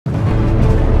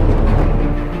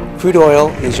Crude oil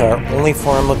is our only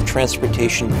form of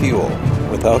transportation fuel.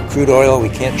 Without crude oil, we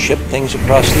can't ship things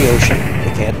across the ocean,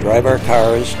 we can't drive our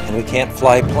cars, and we can't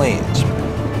fly planes.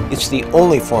 It's the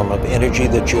only form of energy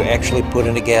that you actually put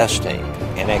in a gas tank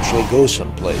and actually go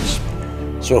someplace.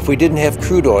 So if we didn't have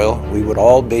crude oil, we would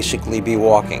all basically be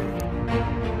walking.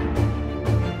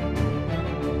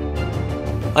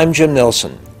 I'm Jim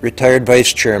Nelson, retired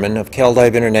Vice Chairman of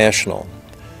CalDive International.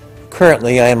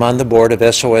 Currently, I am on the board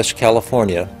of SOS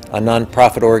California, a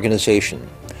nonprofit organization.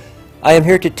 I am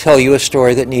here to tell you a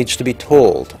story that needs to be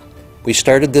told. We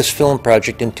started this film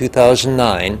project in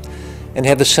 2009 and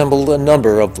have assembled a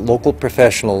number of local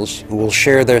professionals who will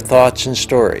share their thoughts and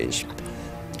stories.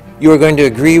 You are going to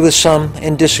agree with some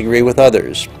and disagree with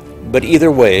others, but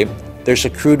either way, there's a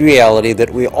crude reality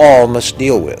that we all must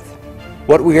deal with.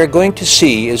 What we are going to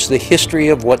see is the history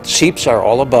of what seeps are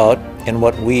all about and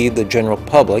what we, the general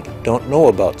public, don't know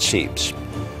about seeps.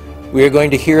 We are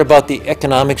going to hear about the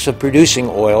economics of producing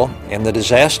oil and the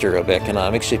disaster of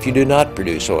economics if you do not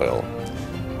produce oil.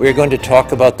 We are going to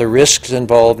talk about the risks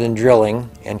involved in drilling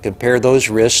and compare those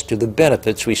risks to the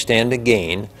benefits we stand to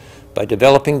gain by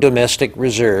developing domestic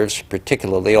reserves,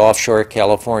 particularly offshore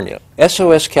California.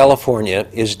 SOS California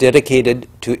is dedicated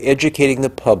to educating the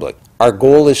public. Our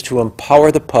goal is to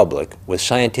empower the public with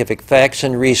scientific facts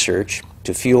and research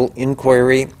to fuel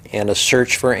inquiry and a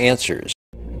search for answers.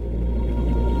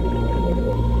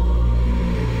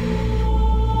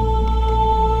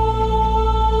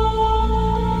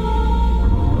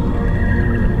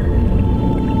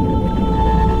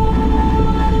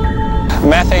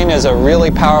 Methane is a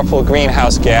really powerful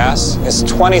greenhouse gas. It's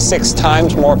 26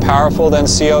 times more powerful than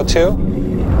CO2.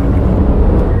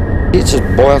 It just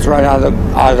boils right out of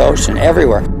the ocean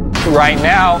everywhere. Right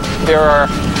now, there are,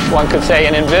 one could say,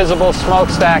 an invisible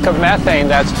smokestack of methane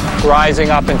that's rising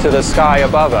up into the sky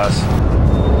above us.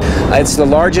 It's the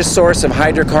largest source of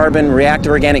hydrocarbon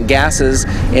reactive organic gases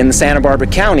in Santa Barbara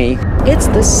County. It's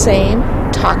the same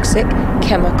toxic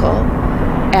chemical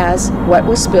as what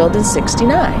was spilled in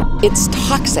 '69. It's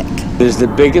toxic. It is the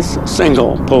biggest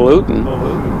single pollutant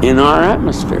in our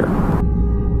atmosphere.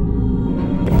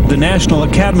 The National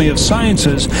Academy of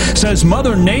Sciences says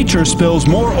Mother Nature spills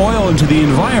more oil into the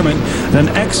environment than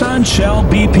Exxon, Shell,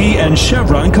 BP, and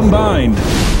Chevron combined.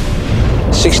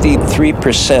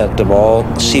 63% of all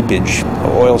seepage,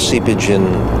 oil seepage in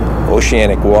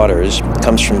oceanic waters,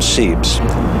 comes from seeps.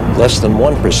 Less than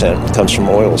 1% comes from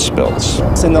oil spills.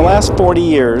 In the last 40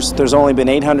 years, there's only been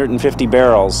 850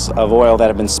 barrels of oil that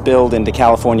have been spilled into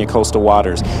California coastal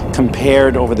waters,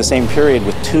 compared over the same period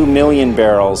with 2 million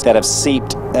barrels that have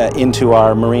seeped into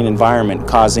our marine environment,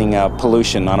 causing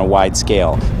pollution on a wide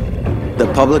scale.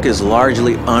 The public is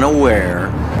largely unaware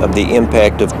of the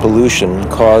impact of pollution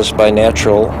caused by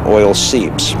natural oil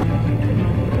seeps.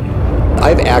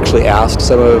 I've actually asked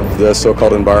some of the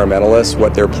so-called environmentalists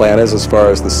what their plan is as far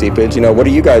as the seepage. You know, what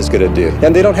are you guys going to do?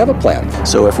 And they don't have a plan.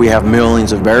 So if we have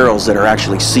millions of barrels that are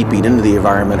actually seeping into the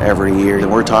environment every year,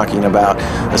 then we're talking about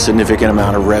a significant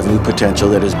amount of revenue potential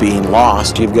that is being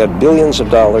lost. You've got billions of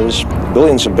dollars,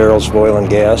 billions of barrels of oil and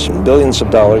gas, and billions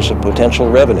of dollars of potential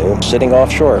revenue sitting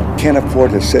offshore. Can't afford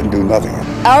to sit and do nothing.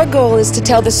 Our goal is to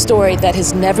tell the story that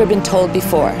has never been told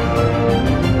before.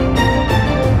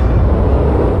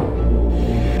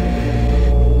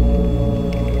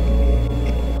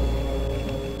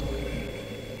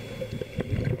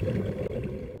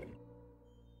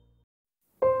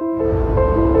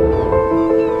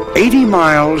 80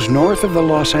 miles north of the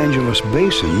Los Angeles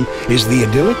basin is the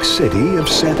idyllic city of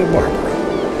Santa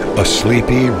Barbara, a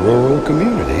sleepy rural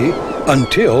community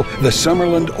until the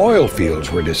Summerland oil fields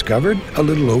were discovered a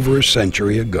little over a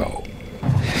century ago.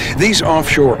 These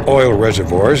offshore oil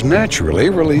reservoirs naturally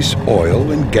release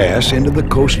oil and gas into the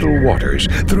coastal waters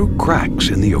through cracks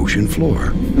in the ocean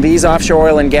floor. These offshore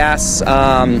oil and gas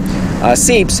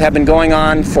seeps have been going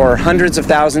on for hundreds of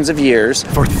thousands of years.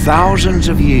 For thousands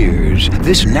of years,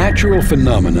 this natural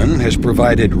phenomenon has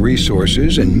provided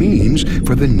resources and means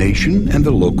for the nation and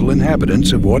the local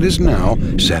inhabitants of what is now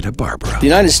Santa Barbara. The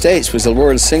United States was the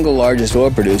world's single largest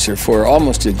oil producer for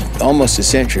almost a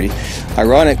century.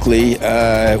 Ironically,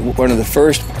 one of the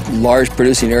first large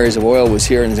producing areas of oil was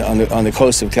here on the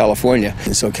coast of California.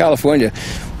 And so California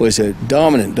was a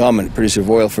dominant producer of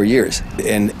oil for years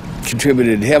and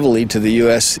contributed heavily to the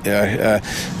U.S.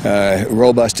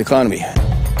 Robust economy.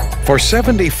 For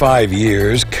 75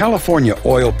 years, California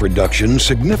oil production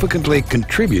significantly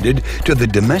contributed to the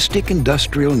domestic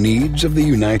industrial needs of the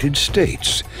United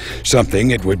States,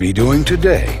 something it would be doing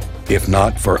today, if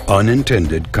not for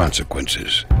unintended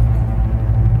consequences.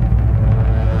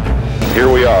 Here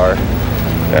we are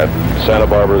at Santa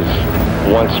Barbara's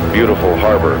once beautiful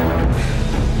harbor.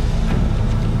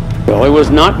 Well, it was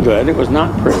not good. It was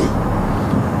not pretty.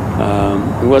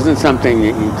 It wasn't something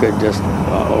that you could just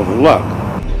overlook.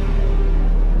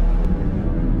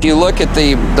 If you look at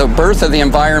the birth of the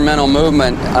environmental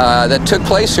movement that took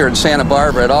place here in Santa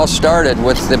Barbara, it all started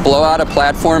with the blowout of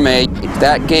Platform 8.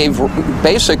 That gave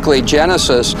basically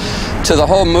genesis to the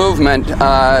whole movement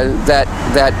that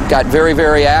got very,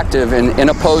 very active in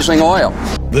opposing oil.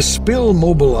 The spill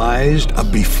mobilized a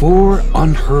before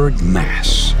unheard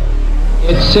mass.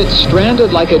 It sits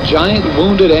stranded like a giant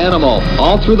wounded animal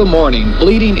all through the morning,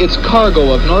 bleeding its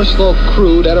cargo of North Slope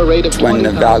crude at a rate of 20,000. When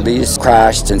the Valdez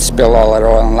crashed and spilled all that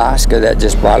oil in Alaska, that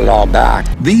just brought it all back.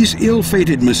 These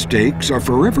ill-fated mistakes are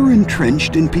forever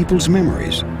entrenched in people's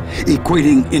memories,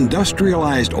 equating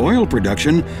industrialized oil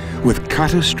production with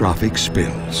catastrophic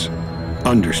spills.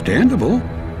 Understandable,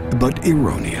 but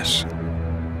erroneous.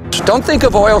 Don't think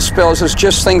of oil spills as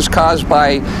just things caused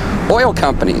by oil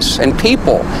companies and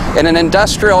people in an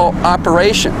industrial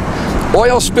operation.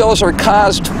 Oil spills are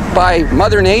caused by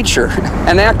Mother Nature,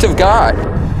 an act of God.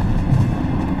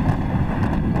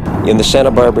 In the Santa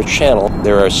Barbara Channel,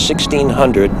 there are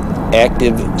 1,600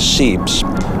 active seeps,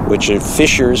 which are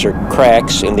fissures or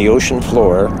cracks in the ocean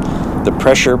floor. The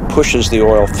pressure pushes the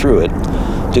oil through it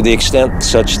to the extent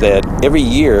such that every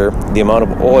year the amount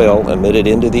of oil emitted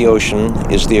into the ocean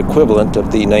is the equivalent of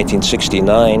the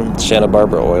 1969 Santa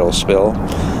Barbara oil spill.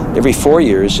 Every 4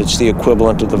 years it's the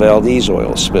equivalent of the Valdez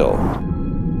oil spill.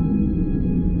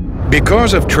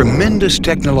 Because of tremendous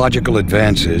technological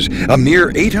advances, a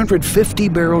mere 850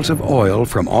 barrels of oil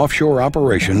from offshore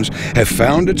operations have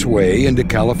found its way into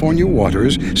California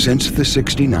waters since the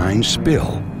 '69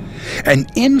 spill. An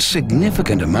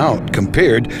insignificant amount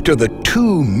compared to the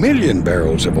 2 million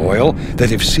barrels of oil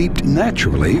that have seeped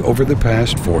naturally over the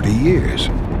past 40 years.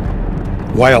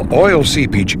 While oil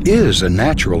seepage is a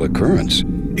natural occurrence,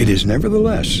 it is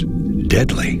nevertheless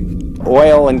deadly.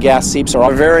 Oil and gas seeps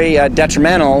are very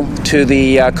detrimental to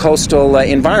the coastal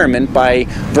environment by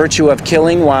virtue of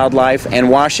killing wildlife and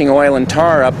washing oil and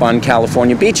tar up on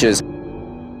California beaches.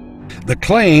 The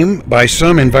claim by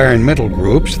some environmental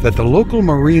groups that the local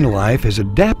marine life has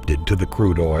adapted to the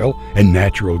crude oil and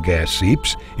natural gas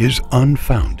seeps is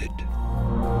unfounded.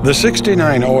 The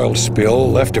 '69 oil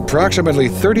spill left approximately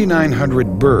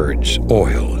 3,900 birds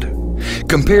oiled.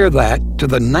 Compare that to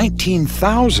the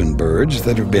 19,000 birds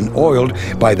that have been oiled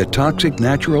by the toxic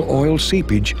natural oil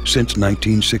seepage since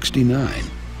 1969.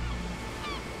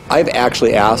 I've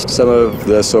actually asked some of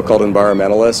the so-called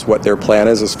environmentalists what their plan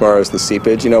is as far as the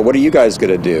seepage. You know, what are you guys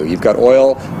going to do? You've got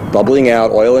oil bubbling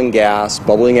out, oil and gas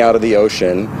bubbling out of the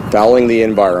ocean, fouling the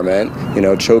environment, you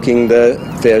know, choking the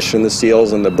fish and the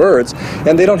seals and the birds,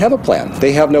 and they don't have a plan.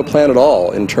 They have no plan at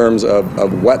all in terms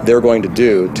of what they're going to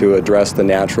do to address the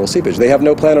natural seepage. They have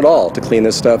no plan at all to clean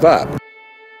this stuff up.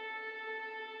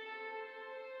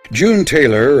 June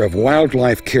Taylor of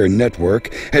Wildlife Care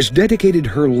Network has dedicated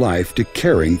her life to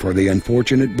caring for the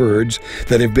unfortunate birds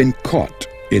that have been caught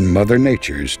in Mother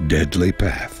Nature's deadly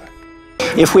path.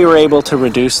 If we were able to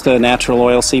reduce the natural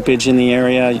oil seepage in the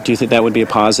area, do you think that would be a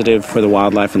positive for the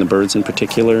wildlife and the birds in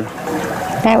particular?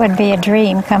 That would be a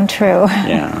dream come true.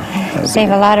 Yeah.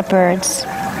 Save a lot of birds.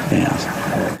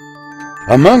 Yes.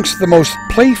 Amongst the most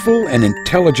playful and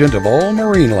intelligent of all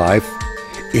marine life,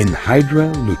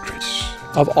 Enhydra lutris.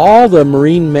 Of all the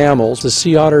marine mammals, the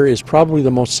sea otter is probably the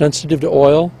most sensitive to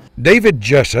oil. David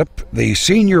Jessup, the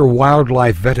senior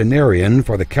wildlife veterinarian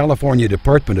for the California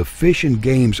Department of Fish and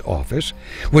Game's office,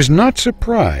 was not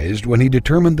surprised when he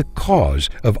determined the cause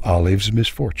of Olive's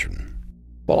misfortune.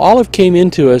 Well, Olive came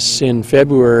into us in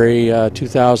February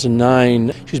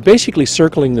 2009. She was basically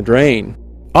circling the drain.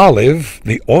 Olive,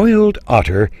 the oiled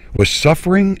otter, was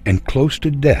suffering and close to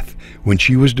death when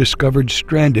she was discovered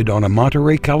stranded on a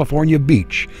Monterey, California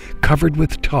beach covered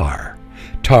with tar.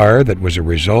 Tar that was a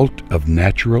result of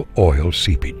natural oil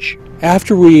seepage.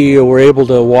 After we were able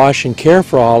to wash and care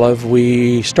for Olive,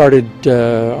 we started,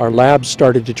 our labs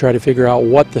started to try to figure out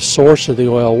what the source of the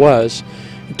oil was.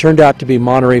 It turned out to be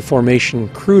Monterey Formation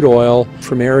crude oil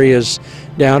from areas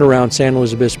down around San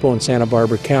Luis Obispo and Santa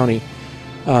Barbara County.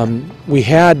 We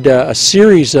had a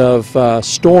series of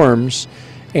storms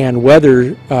and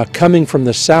weather coming from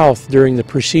the south during the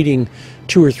preceding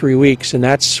 2 or 3 weeks, and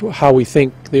that's how we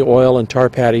think the oil and tar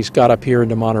patties got up here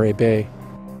into Monterey Bay.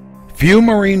 Few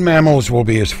marine mammals will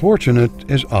be as fortunate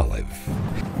as Olive.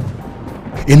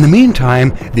 In the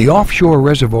meantime, the offshore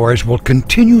reservoirs will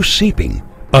continue seeping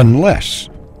unless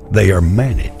they are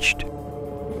managed.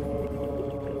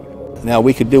 Now,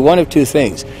 we could do one of two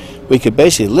things. We could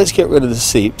basically, let's get rid of the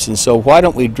seeps, and so why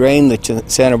don't we drain the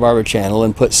Santa Barbara Channel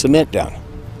and put cement down?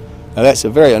 Now that's a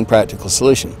very unpractical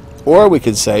solution. Or we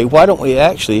could say, why don't we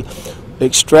actually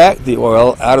extract the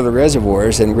oil out of the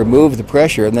reservoirs and remove the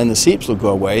pressure, and then the seeps will go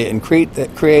away, and create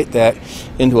that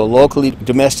into a locally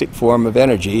domestic form of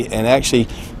energy and actually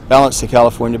balance the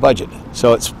California budget.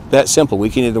 So it's that simple. We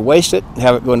can either waste it,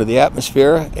 have it go into the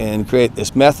atmosphere and create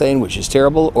this methane, which is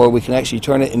terrible, or we can actually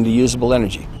turn it into usable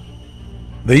energy.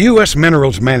 The U.S.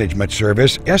 Minerals Management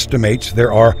Service estimates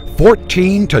there are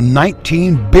 14 to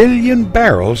 19 billion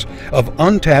barrels of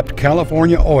untapped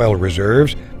California oil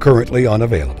reserves currently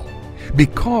unavailable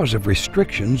because of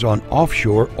restrictions on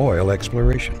offshore oil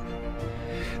exploration.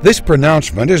 This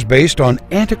pronouncement is based on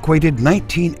antiquated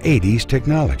 1980s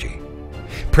technology.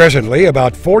 Presently,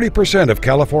 about 40% of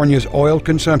California's oil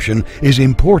consumption is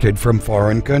imported from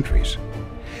foreign countries.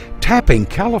 Tapping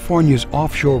California's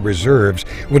offshore reserves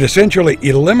would essentially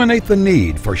eliminate the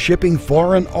need for shipping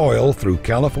foreign oil through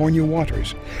California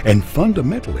waters and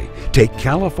fundamentally take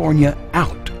California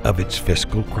out of its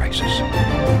fiscal crisis.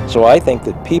 So I think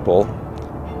that people,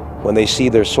 when they see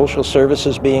their social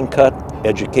services being cut,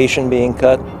 education being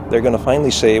cut, they're going to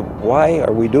finally say, why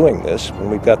are we doing this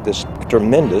when we've got this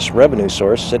tremendous revenue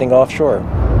source sitting offshore?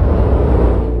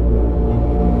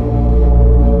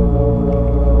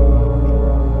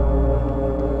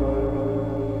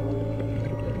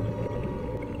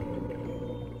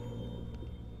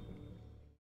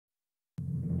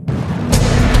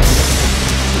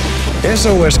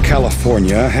 SOS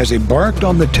California has embarked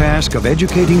on the task of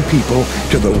educating people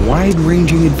to the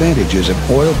wide-ranging advantages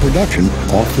of oil production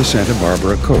off the Santa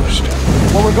Barbara coast.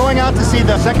 Well, we're going out to see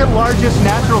the second largest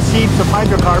natural seeps of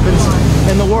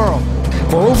hydrocarbons in the world.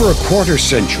 For over a quarter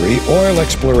century, oil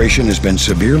exploration has been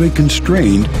severely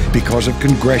constrained because of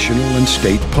congressional and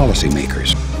state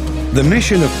policymakers. The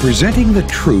mission of presenting the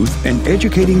truth and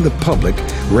educating the public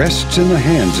rests in the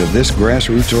hands of this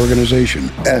grassroots organization.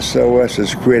 SOS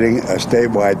is creating a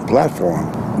statewide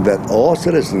platform that all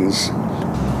citizens'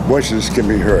 voices can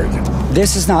be heard.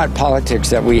 This is not politics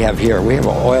that we have here. We have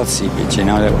oil seepage, you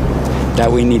know, that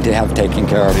we need to have taken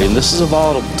care of. And this is a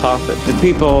volatile topic. The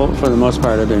people, for the most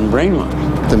part, have been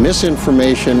brainwashed. The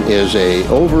misinformation is an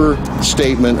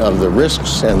overstatement of the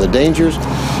risks and the dangers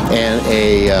and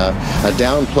a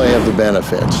downplay of the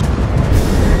benefits.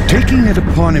 Taking it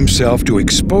upon himself to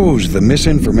expose the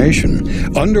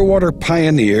misinformation, underwater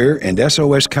pioneer and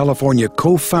SOS California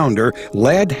co-founder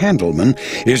Ladd Handelman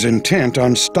is intent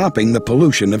on stopping the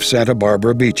pollution of Santa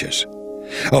Barbara beaches.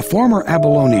 A former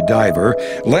abalone diver,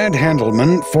 Ladd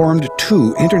Handelman formed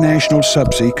 2 international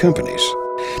subsea companies.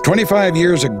 25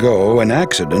 years ago, an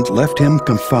accident left him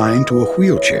confined to a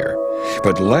wheelchair,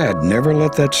 but Ladd never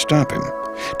let that stop him.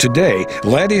 Today,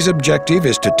 Laddie's objective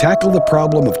is to tackle the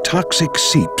problem of toxic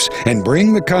seeps and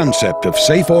bring the concept of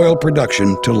safe oil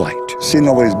production to light. Seeing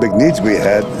all these big needs we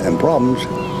had and problems,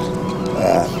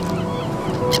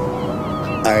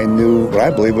 I knew what I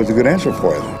believe was a good answer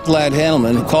for it. Ladd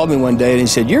Handelman called me one day and he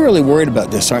said, "You're really worried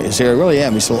about this, aren't you?" I said, "I really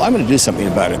am." He said, "Well, I'm going to do something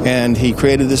about it." And he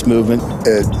created this movement.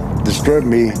 It disturbed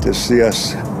me to see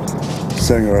us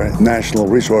sending our national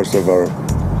resource of our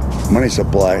money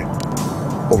supply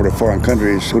over to foreign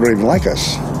countries who don't even like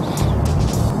us,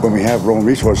 when we have our own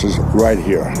resources right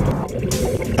here.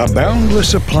 A boundless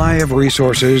supply of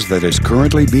resources that is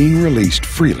currently being released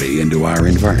freely into our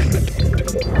environment.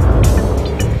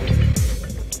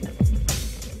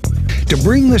 To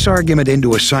bring this argument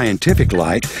into a scientific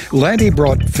light, Laddie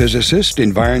brought physicist,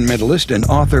 environmentalist, and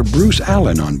author Bruce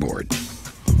Allen on board.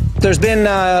 There's been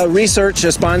research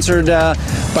sponsored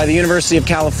by the University of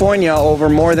California over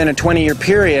more than a 20-year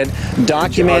period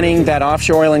documenting that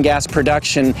offshore oil and gas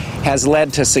production has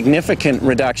led to significant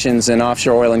reductions in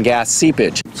offshore oil and gas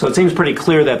seepage. So it seems pretty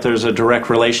clear that there's a direct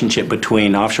relationship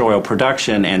between offshore oil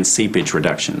production and seepage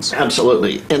reductions.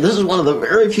 Absolutely. And this is one of the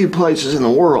very few places in the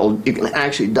world you can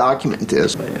actually document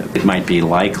this. It might be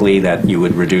likely that you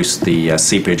would reduce the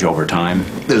seepage over time.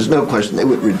 There's no question they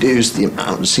would reduce the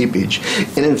amount of seepage.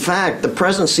 And in fact, the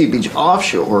present seepage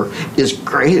offshore is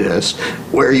greatest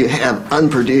where you have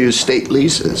unproduced state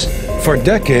leases. For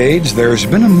decades, there's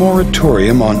been a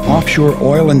moratorium on offshore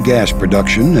oil and gas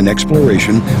production and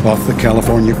exploration off the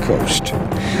California coast.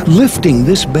 Lifting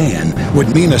this ban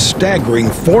would mean a staggering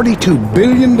 $42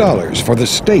 billion for the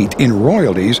state in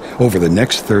royalties over the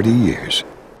next 30 years.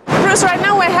 Bruce, right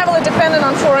now we're heavily dependent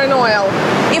on foreign oil.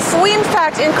 If we in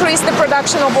fact increase the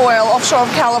production of oil offshore of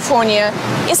California,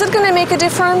 is it going to make a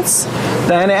difference?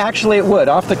 Then actually it would.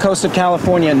 Off the coast of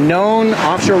California, known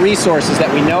offshore resources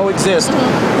that we know exist,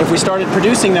 if we started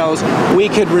producing those, we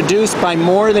could reduce by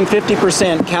more than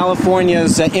 50%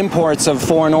 California's imports of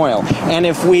foreign oil. And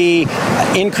if we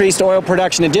increased oil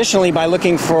production additionally by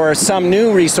looking for some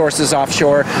new resources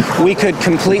offshore, we could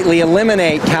completely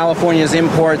eliminate California's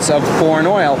imports of foreign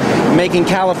oil, making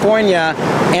California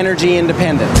energy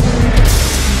independent.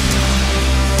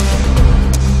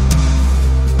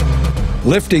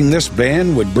 Lifting this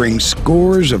ban would bring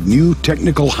scores of new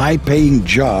technical high-paying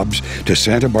jobs to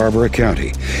Santa Barbara County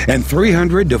and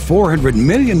 $300 to $400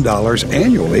 million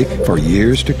annually for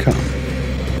years to come.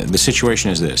 The situation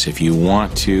is this: if you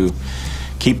want to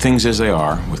keep things as they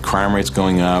are, with crime rates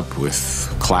going up,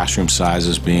 with classroom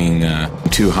sizes being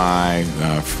too high,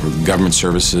 for government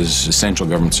services, essential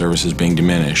government services being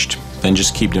diminished, then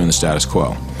just keep doing the status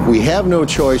quo. We have no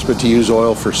choice but to use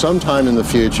oil for some time in the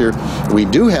future. We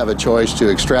do have a choice to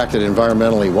extract it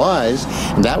environmentally wise,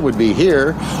 and that would be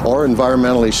here, or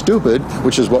environmentally stupid,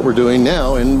 which is what we're doing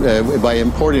now by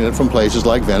importing it from places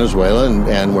like Venezuela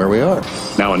and where we are.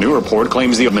 Now, a new report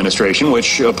claims the administration,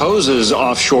 which opposes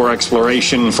offshore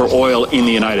exploration for oil in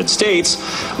the United States,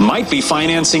 might be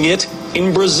financing it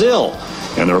in Brazil.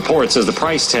 And the report says the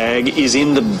price tag is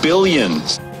in the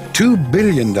billions. $2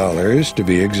 billion to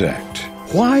be exact.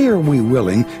 Why are we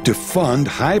willing to fund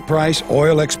high-price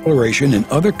oil exploration in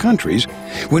other countries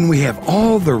when we have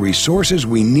all the resources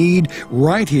we need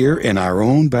right here in our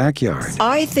own backyard?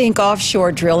 I think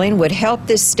offshore drilling would help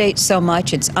this state so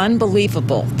much, it's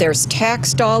unbelievable. There's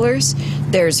tax dollars,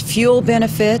 there's fuel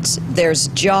benefits, there's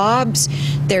jobs,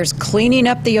 there's cleaning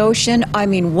up the ocean. I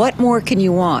mean, what more can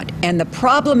you want? And the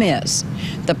problem is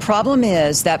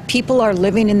that people are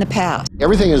living in the past.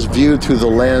 Everything is viewed through the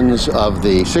lens of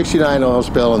the 69 oil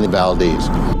spill and the Valdez.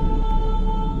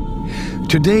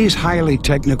 Today's highly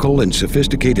technical and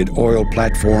sophisticated oil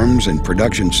platforms and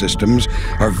production systems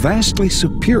are vastly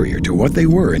superior to what they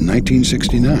were in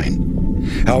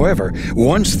 1969. However,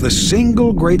 once the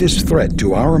single greatest threat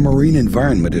to our marine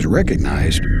environment is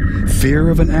recognized, fear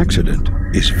of an accident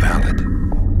is valid.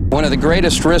 One of the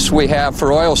greatest risks we have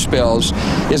for oil spills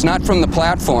is not from the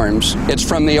platforms, it's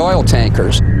from the oil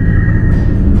tankers.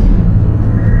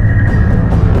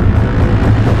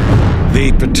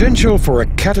 The potential for a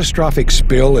catastrophic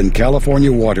spill in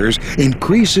California waters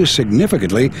increases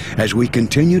significantly as we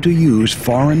continue to use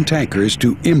foreign tankers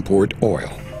to import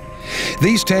oil.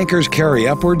 These tankers carry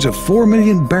upwards of 4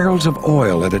 million barrels of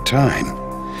oil at a time.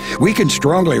 We can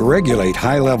strongly regulate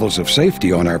high levels of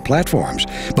safety on our platforms,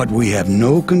 but we have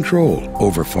no control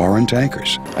over foreign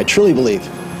tankers. I truly believe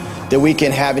that we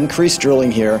can have increased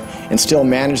drilling here and still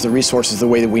manage the resources the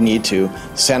way that we need to.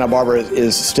 Santa Barbara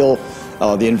is still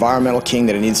the environmental king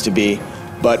that it needs to be,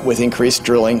 but with increased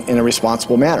drilling in a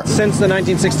responsible manner. Since the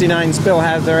 1969 spill,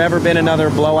 has there ever been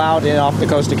another blowout off the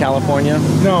coast of California?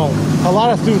 No. A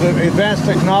lot of through the advanced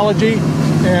technology,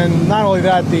 and not only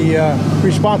that, the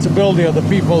responsibility of the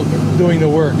people doing the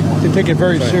work. They take it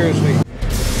very seriously.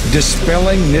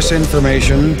 Dispelling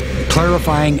misinformation,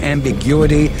 clarifying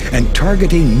ambiguity, and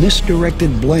targeting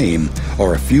misdirected blame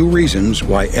are a few reasons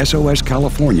why SOS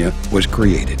California was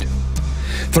created.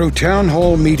 Through town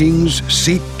hall meetings,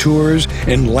 seat tours,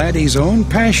 and Laddie's own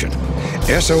passion,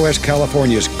 SOS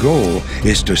California's goal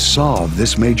is to solve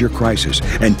this major crisis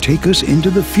and take us into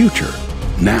the future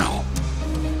now.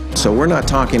 So we're not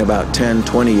talking about 10,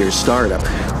 20 years startup.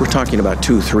 We're talking about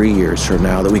 2-3 years from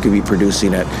now that we could be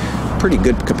producing at pretty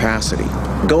good capacity.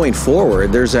 Going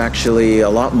forward, there's actually a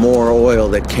lot more oil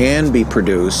that can be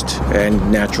produced,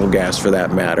 and natural gas for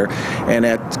that matter, and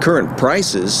at current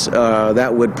prices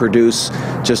that would produce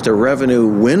just a revenue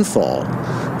windfall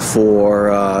for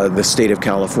the state of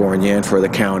California and for the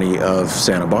county of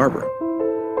Santa Barbara.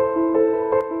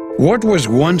 What was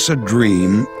once a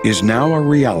dream is now a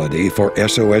reality for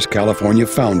SOS California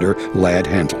founder Ladd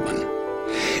Hantelman.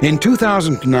 In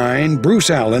 2009, Bruce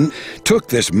Allen took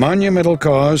this monumental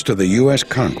cause to the U.S.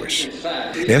 Congress.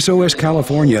 SOS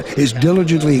California is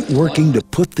diligently working to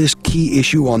put this key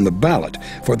issue on the ballot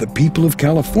for the people of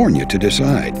California to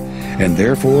decide, and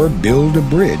therefore build a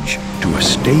bridge to a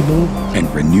stable and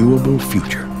renewable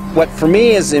future. What for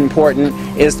me is important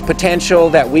is the potential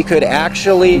that we could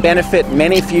actually benefit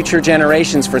many future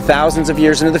generations for thousands of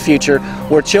years into the future,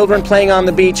 where children playing on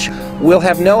the beach will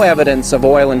have no evidence of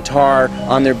oil and tar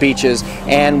on their beaches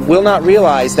and will not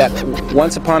realize that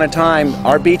once upon a time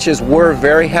our beaches were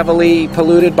very heavily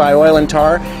polluted by oil and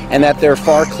tar and that they're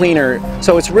far cleaner.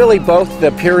 So it's really both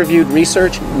the peer-reviewed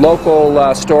research,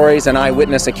 local stories and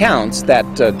eyewitness accounts that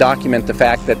document the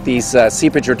fact that these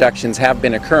seepage reductions have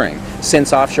been occurring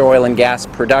since offshore oil and gas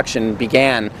production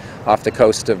began off the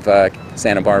coast of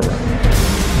Santa Barbara.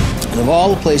 Of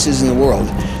all the places in the world,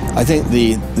 I think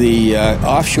the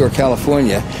offshore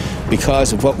California,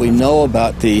 because of what we know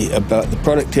about the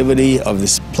productivity of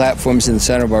the platforms in the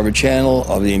Santa Barbara Channel,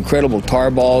 of the incredible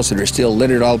tar balls that are still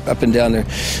littered all up and down there,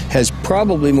 has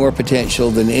probably more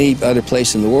potential than any other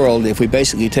place in the world if we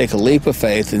basically take a leap of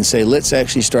faith and say, let's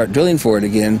actually start drilling for it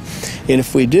again. And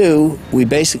if we do, we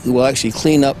basically will actually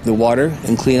clean up the water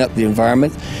and clean up the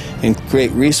environment and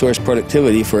create resource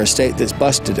productivity for a state that's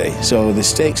bust today. So the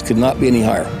stakes could not be any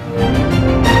higher.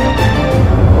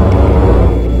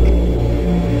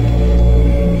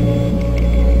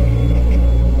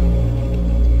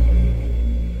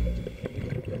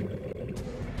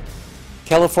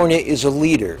 California is a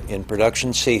leader in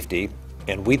production safety,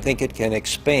 and we think it can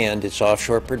expand its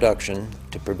offshore production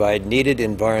to provide needed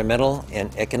environmental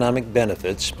and economic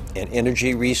benefits and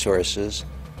energy resources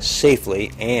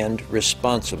safely and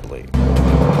responsibly.